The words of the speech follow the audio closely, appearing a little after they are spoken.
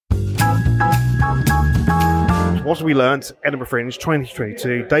What We Learnt, Edinburgh Fringe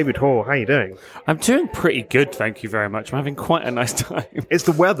 2022. David Hoare, how are you doing? I'm doing pretty good, thank you very much. I'm having quite a nice time. It's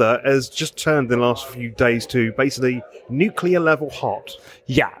the weather has just turned in the last few days to basically nuclear level hot.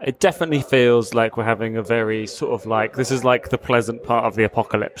 Yeah, it definitely feels like we're having a very sort of like, this is like the pleasant part of the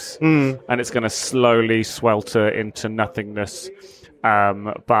apocalypse. And it's going to slowly swelter into nothingness.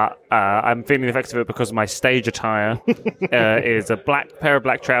 But I'm feeling the effects of it because my stage attire is a pair of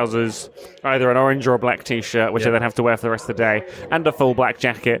black trousers, either an orange or a black t-shirt, which I then have to wear for the rest of the day, and a full black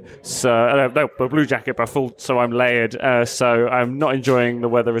jacket. So a blue jacket, but full. So I'm layered. So I'm not enjoying the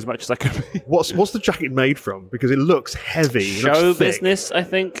weather as much as I could be. What's the jacket made from? Because it looks heavy. Show business, I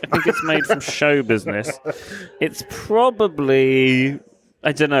think. I think it's made from show business. It's probably.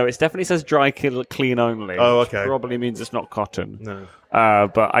 I don't know. It definitely says dry clean only. Oh, okay. Which probably means it's not cotton. No.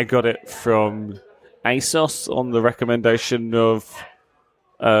 But I got it from ASOS on the recommendation of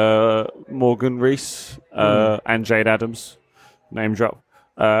Morgan Rees and Jade Adams. Name drop.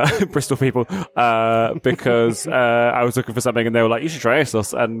 Bristol people. Because I was looking for something and they were like, you should try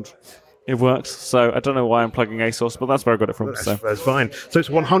ASOS. And it works. So I don't know why I'm plugging ASOS, but that's where I got it from. That's fine. So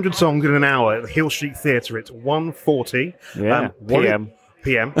it's 100 songs in an hour at the Hill Street Theatre. It's 1:40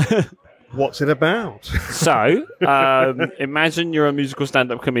 PM. What's it about? So, imagine you're a musical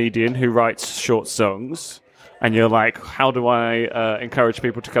stand-up comedian who writes short songs, and you're like, how do I encourage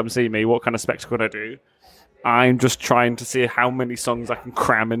people to come see me? What kind of spectacle do I do? I'm just trying to see how many songs I can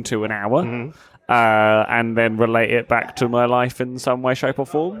cram into an hour, and then relate it back to my life in some way, shape, or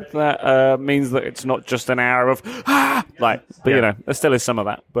form. That means that it's not just an hour of, you know, there still is some of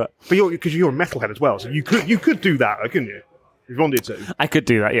that. But because you're a metalhead as well, so you could do that, couldn't you? If you wanted to. I could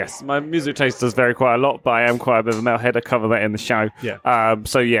do that, yes. My music taste does vary quite a lot, but I am quite a bit of a metalhead. I cover that in the show. Yeah.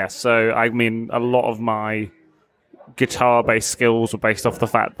 So I mean, a lot of my guitar-based skills were based off the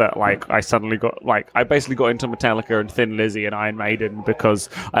fact that, like, I basically got into Metallica and Thin Lizzy and Iron Maiden because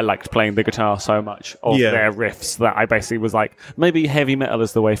I liked playing the guitar so much of their riffs that I basically was like, maybe heavy metal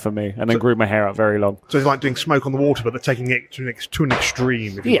is the way for me, and then grew my hair out very long. So it's like doing Smoke on the Water, but they're taking it to an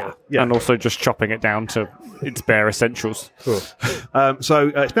extreme. If you will. And also just chopping it down to its bare essentials. Cool. So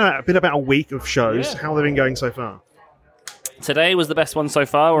it's been about a week of shows. How have they been going so far? Today was the best one so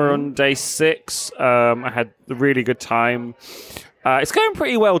far. We're on day 6. I had a really good time. It's going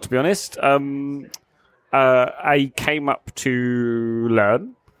pretty well, to be honest. I came up to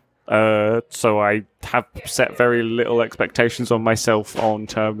learn. So I have set very little expectations on myself on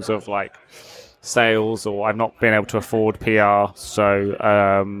terms of like sales, or I've not been able to afford PR.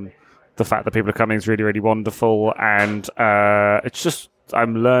 So the fact that people are coming is really, really wonderful. And it's just,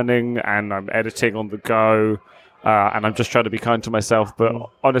 I'm learning and I'm editing on the go. And I'm just trying to be kind to myself, but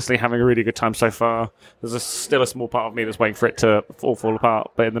honestly having a really good time so far. There's still a small part of me that's waiting for it to all fall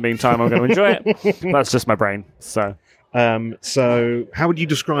apart, but in the meantime I'm going to enjoy it. That's just my brain. So how would you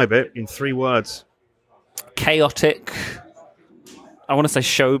describe it in 3 words? Chaotic. I want to say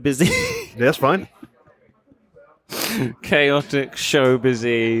show busy. Yeah, that's fine. Chaotic, show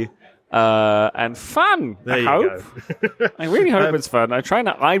busy, and fun. There I you hope. I really hope it's fun. I'm trying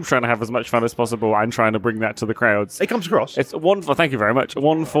to have as much fun as possible. I'm trying to bring that to the crowds. It comes across. It's wonderful. Thank you very much.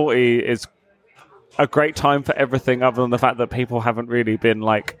 140 is a great time for everything, other than the fact that people haven't really been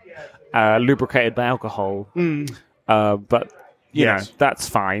like lubricated by alcohol. But you know, that's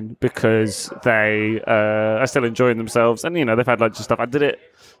fine because they are still enjoying themselves, and you know they've had loads of stuff. I did it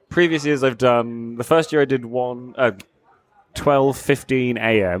previous years. I've done the first year I did 12:15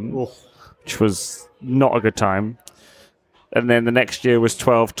 a.m., which was not a good time. And then the next year was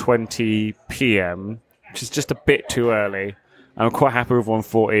 12:20 p.m., which is just a bit too early. I'm quite happy with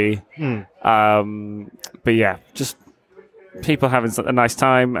 140. But yeah, just people having a nice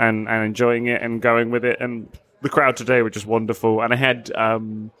time and enjoying it and going with it. And the crowd today were just wonderful. And I had, I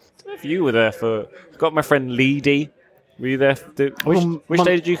don't know if you were there for, got my friend Leedy. Were you there? Which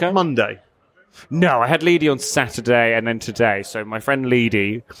day did you come? Monday. No, I had Leedy on Saturday and then today. So my friend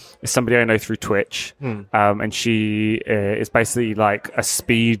Leedy is somebody I know through Twitch, and she is basically like a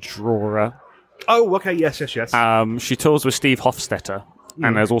speed drawer. Oh, okay, yes. She tours with Steve Hofstetter,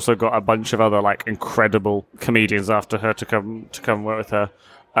 and has also got a bunch of other like incredible comedians after her to come work with her.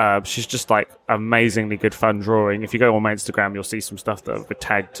 She's just like amazingly good fun drawing. If you go on my Instagram, you'll see some stuff that have been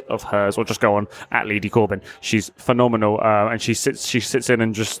tagged of hers, or just go on @Leedy Corbin. She's phenomenal, and she sits in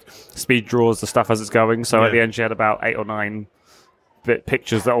and just speed draws the stuff as it's going. So at the end, she had about 8 or 9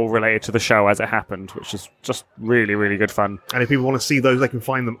 pictures that all related to the show as it happened, which is just really, really good fun. And if people want to see those, they can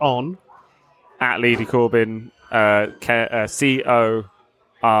find them on @Leedy Corbin,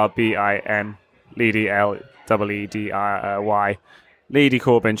 CORBIN, Leedy LEEDY. Lady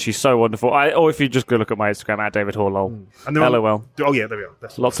Corbin, she's so wonderful. Or if you just go look at my Instagram, at David Horlol. LOL. Oh, yeah, there we are.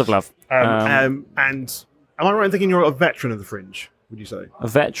 Lots of love. And am I right in thinking you're a veteran of the Fringe, would you say? A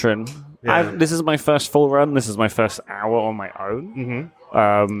veteran? Yeah. This is my first full run. This is my first hour on my own.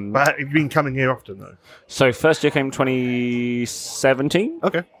 But have you been coming here often, though? So first year came 2017.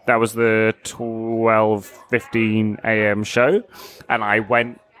 Okay. That was the 12:15 a.m. show. And I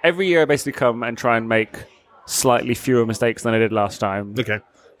went... Every year I basically come and try and make slightly fewer mistakes than I did last time. Okay.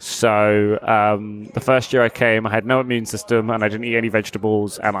 So the first year I came, I had no immune system and I didn't eat any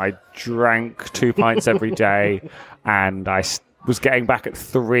vegetables and I drank 2 pints every day and I was getting back at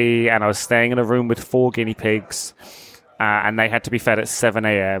 3 and I was staying in a room with 4 guinea pigs and they had to be fed at 7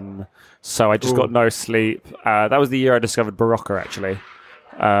 a.m. So I just got no sleep. That was the year I discovered Barocca, actually.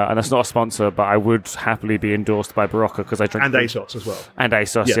 And that's not a sponsor, but I would happily be endorsed by Barocca because I drink... And ASOS as well. And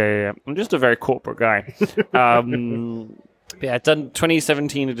ASOS, yeah. I'm just a very corporate guy. Yeah, done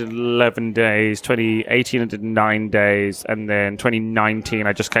 2017 I did 11 days, 2018 I did 9 days, and then 2019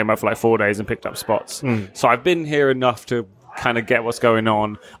 I just came up for like 4 days and picked up spots. So I've been here enough to kind of get what's going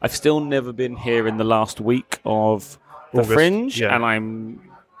on. I've still never been here in the last week of the August, Fringe, and I'm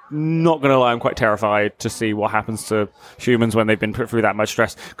not going to lie, I'm quite terrified to see what happens to humans when they've been put through that much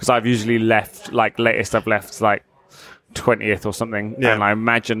stress, because I've usually left, like, latest I've left, like, 20th or something, and I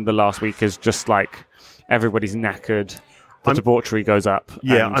imagine the last week is just, like, everybody's knackered, the debauchery goes up.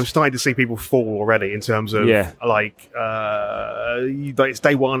 Yeah, I'm starting to see people fall already in terms of, like, it's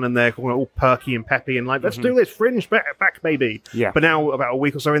day one and they're all perky and peppy and like, let's do this, Fringe back, baby. Yeah. But now, about a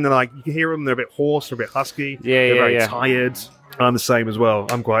week or so in, they're like, you can hear them, they're a bit hoarse, they're a bit husky, they're very tired. I'm the same as well.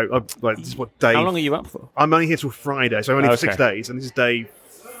 I'm like, this is what day... How long are you up for? I'm only here till Friday, so only for 6 days, and this is day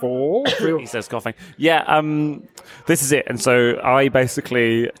 4. He says coughing. Yeah, this is it. And so I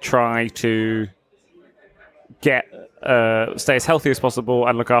basically try to stay as healthy as possible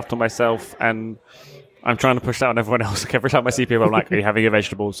and look after myself, and I'm trying to push that on everyone else. Like, every time I see people, I'm like, are you having your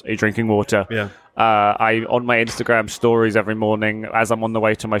vegetables? Are you drinking water? Yeah. I, on my Instagram stories every morning, as I'm on the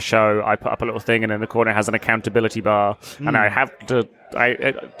way to my show, I put up a little thing, and in the corner it has an accountability bar. And I have to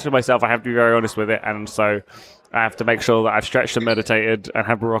myself, I have to be very honest with it. And so I have to make sure that I've stretched and meditated and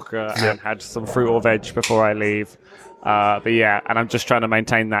had Barocca and had some fruit or veg before I leave. But yeah, and I'm just trying to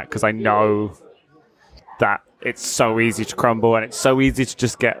maintain that because I know that it's so easy to crumble and it's so easy to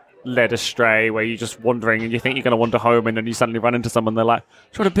just get led astray, where you're just wandering and you think you're going to wander home, and then you suddenly run into someone, they're like,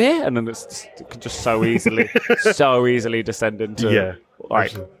 do you want a beer? And then it can just so easily descend into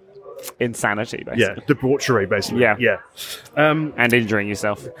insanity, basically. Yeah, debauchery, basically. Yeah. And injuring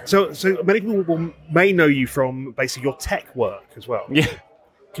yourself. So many people may know you from basically your tech work as well. Yeah.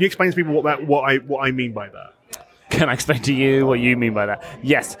 Can you explain to people what I mean by that? Can I explain to you what you mean by that?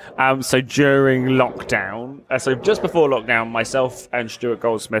 Yes. So during lockdown, so just before lockdown, myself and Stuart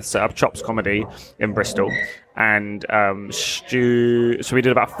Goldsmith set up Chops Comedy in Bristol. And Stu, so we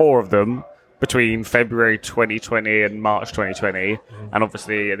did about 4 of them between February 2020 and March 2020. And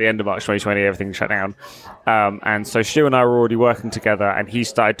obviously at the end of March 2020, everything shut down. And so Stu and I were already working together, and he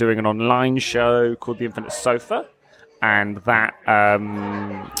started doing an online show called The Infinite Sofa. And that...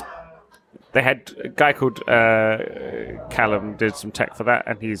 they had a guy called Callum did some tech for that,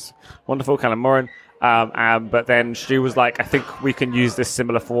 and he's wonderful, Callum Moran. But then Stu was like, I think we can use this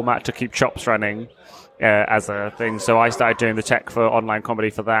similar format to keep Chops running as a thing. So I started doing the tech for online comedy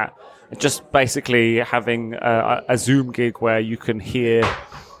for that. Just basically having a Zoom gig where you can hear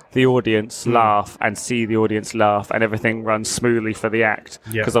the audience laugh and see the audience laugh, and everything runs smoothly for the act.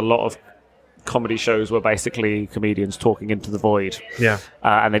 Because a lot of comedy shows were basically comedians talking into the void. Yeah.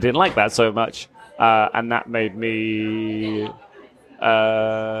 And they didn't like that so much. And that made me...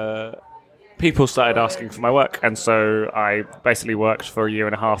 people started asking for my work. And so I basically worked for a year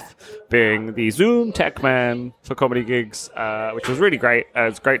and a half being the Zoom tech man for comedy gigs, which was really great. It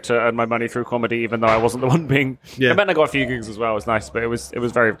was great to earn my money through comedy, even though I wasn't the one being... It meant I got a few gigs as well. It was nice, but it was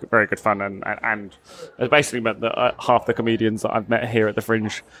very, very good fun. And it basically meant that half the comedians that I've met here at the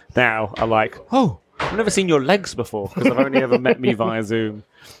Fringe now are like, oh, I've never seen your legs before, because I've only ever met me via Zoom,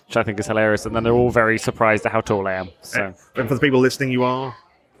 which I think is hilarious. And then they're all very surprised at how tall I am. So. And for the people listening, you are...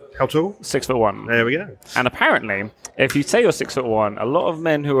 How tall? 6'1". There we go. And apparently, if you say you're 6'1", a lot of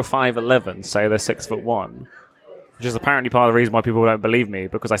men who are 5'11" say they're 6'1", which is apparently part of the reason why people don't believe me,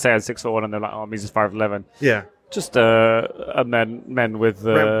 because I say I'm 6'1" and they're like, oh, I'm 5'11". Yeah. Just men with...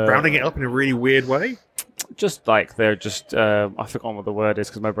 rounding it up in a really weird way? Just like they're just... I forgot what the word is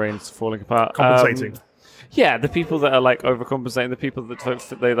because my brain's falling apart. Compensating. Yeah, the people that are like overcompensating, the people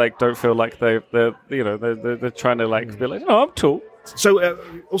that don't feel like they're trying to like be like, oh, I'm tall. So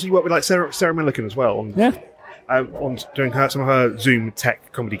also you work with like Sarah Millican as well. Yeah. on doing some of her Zoom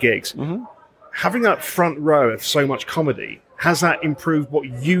tech comedy gigs. Mm-hmm. Having that front row of so much comedy, has that improved what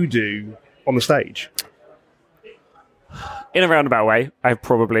you do on the stage? In a roundabout way,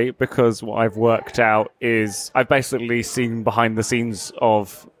 because what I've worked out is I've basically seen behind the scenes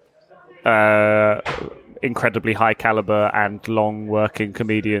of incredibly high caliber and long working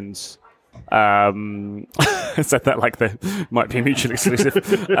comedians. I said that like they might be mutually exclusive.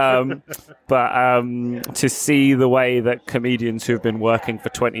 But to see the way that comedians who've been working for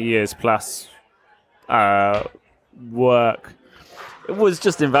 20 years plus work, it was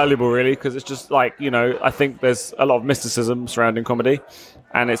just invaluable, really, because it's just like, I think there's a lot of mysticism surrounding comedy,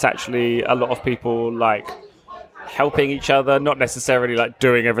 and it's actually a lot of people like helping each other, not necessarily like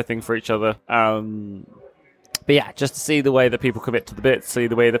doing everything for each other. But yeah, just to see the way that people commit to the bits, see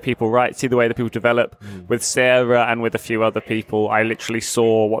the way that people write, see the way that people develop. With Sarah and with a few other people, I literally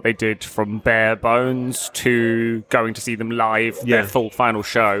saw what they did from bare bones to going to see them live, their full final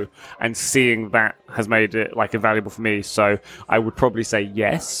show, and seeing that has made it like invaluable for me. So I would probably say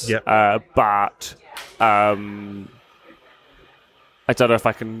yes, but I don't know if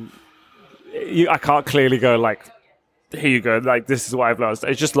I can. I can't clearly go like, here you go, like this is what I've learned.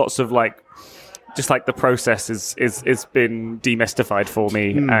 It's just lots of like. Just like the process is been demystified for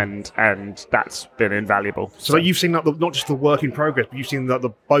me, and that's been invaluable. So you've seen that not just the work in progress, but you've seen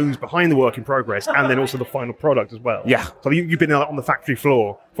the bones behind the work in progress, and then also the final product as well. Yeah. So you've been on the factory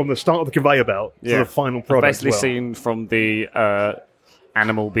floor from the start of the conveyor belt to the final product. I've basically seen from the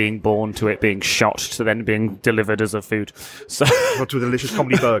animal being born to it being shot to then being delivered as a food. So to a delicious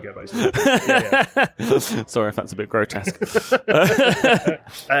comedy burger, basically. Sorry if that's a bit grotesque.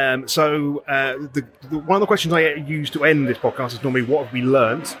 So one of the questions I use to end this podcast is normally, what have we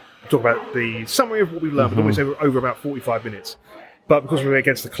learned? We talk about the summary of what we learned, but always over about 45 minutes. But because we're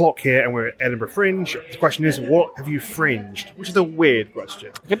against the clock here and we're at Edinburgh Fringe, the question is, what have you fringed? Which is a weird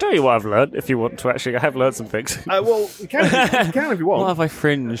question. I can tell you what I've learned if you want to. Actually, I have learned some things. Well, you can if you want. What have I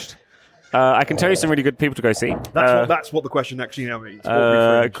fringed? I can tell you some really good people to go see. That's what the question actually now means.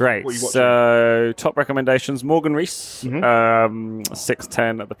 Great. So, top recommendations: Morgan Rees,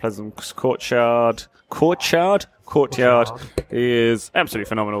 6:10 at the Pleasance Courtyard. Courtyard is absolutely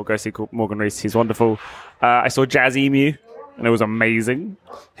phenomenal. Go see Morgan Rees. He's wonderful. I saw Jazz Emu, and it was amazing.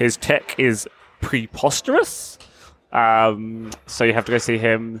 His tech is preposterous. So you have to go see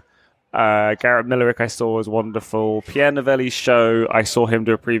him. Garrett Millerick I saw was wonderful. Pierre Novelli's show, I saw him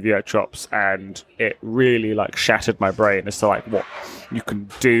do a preview at Chops, and it really like shattered my brain as to like what you can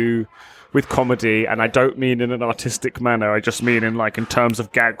do with comedy. And I don't mean in an artistic manner, I just mean in like in terms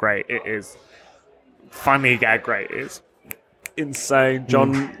of gag rate. It is funny gag rate. It's insane.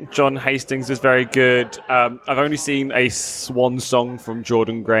 John Hastings is very good. I've only seen a swan song from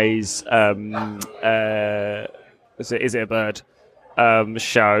Jordan Gray's Is It a Bird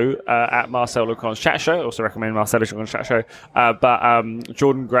show at Marcel Lecon's chat show. I also recommend Marcel Lecon's chat show. But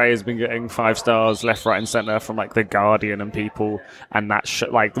Jordan Gray has been getting 5 stars left, right, and centre from like The Guardian and people. And that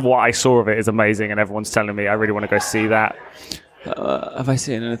like what I saw of it is amazing, and everyone's telling me I really want to go see that. Have I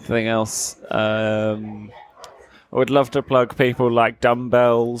seen anything else? I would love to plug people like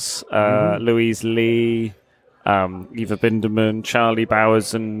Dumbbells, Louise Lee, Eva Binderman, Charlie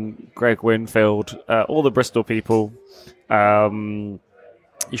Bowers, and Greg Winfield, all the Bristol people. You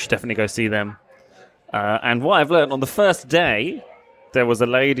should definitely go see them. And what I've learned on the first day, there was a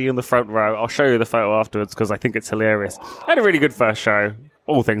lady in the front row. I'll show you the photo afterwards because I think it's hilarious. I had a really good first show,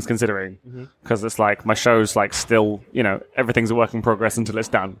 all things considering, because it's like my show's like still, everything's a work in progress until it's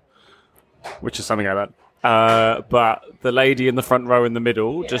done, which is something like that. But the lady in the front row in the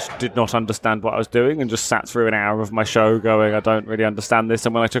middle just did not understand what I was doing and just sat through an hour of my show going, I don't really understand this.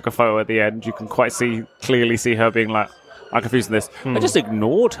 And when I took a photo at the end, you can quite clearly see her being like, I'm confused in this. I just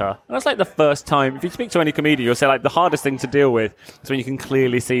ignored her. And that's like the first time. If you speak to any comedian, you'll say like the hardest thing to deal with is when you can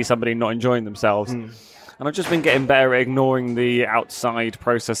clearly see somebody not enjoying themselves. And I've just been getting better at ignoring the outside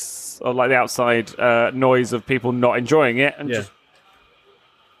process, or like the outside noise of people not enjoying it, and just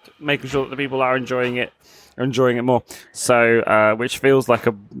making sure that the people are enjoying it more. So, which feels like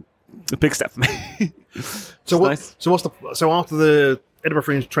a big step for me. So after the Edinburgh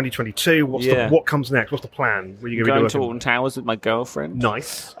Fringe 2022, what comes next? What's the plan? Where are you going to Alton Towers with my girlfriend?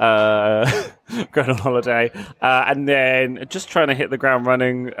 Nice. Going on holiday, and then just trying to hit the ground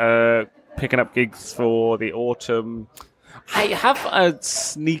running. Picking up gigs for the autumn. I have a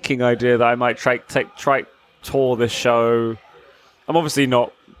sneaking idea that I might try tour this show. I'm obviously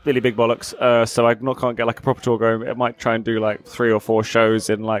not Billy Big Bollocks, so I can't get like a proper tour going. I might try and do like 3 or 4 shows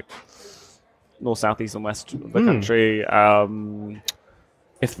in like north, south, east, and west of the country.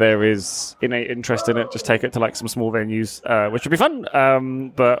 if there is innate interest in it, just take it to like some small venues, which would be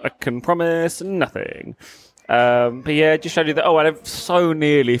fun. But I can promise nothing. But yeah, just showed you that. Oh, and I've so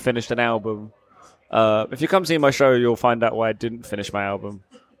nearly finished an album. If you come see my show, you'll find out why I didn't finish my album.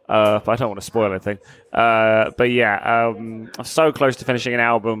 But I don't want to spoil anything. But yeah, I'm so close to finishing an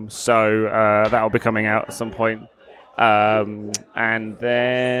album, so that'll be coming out at some point. And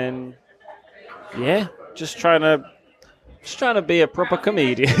then, yeah, just trying to be a proper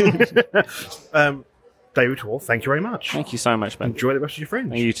comedian. David Hall, thank you very much. Thank you so much, Ben. Enjoy the rest of your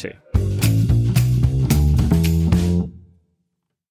fringe. And you too.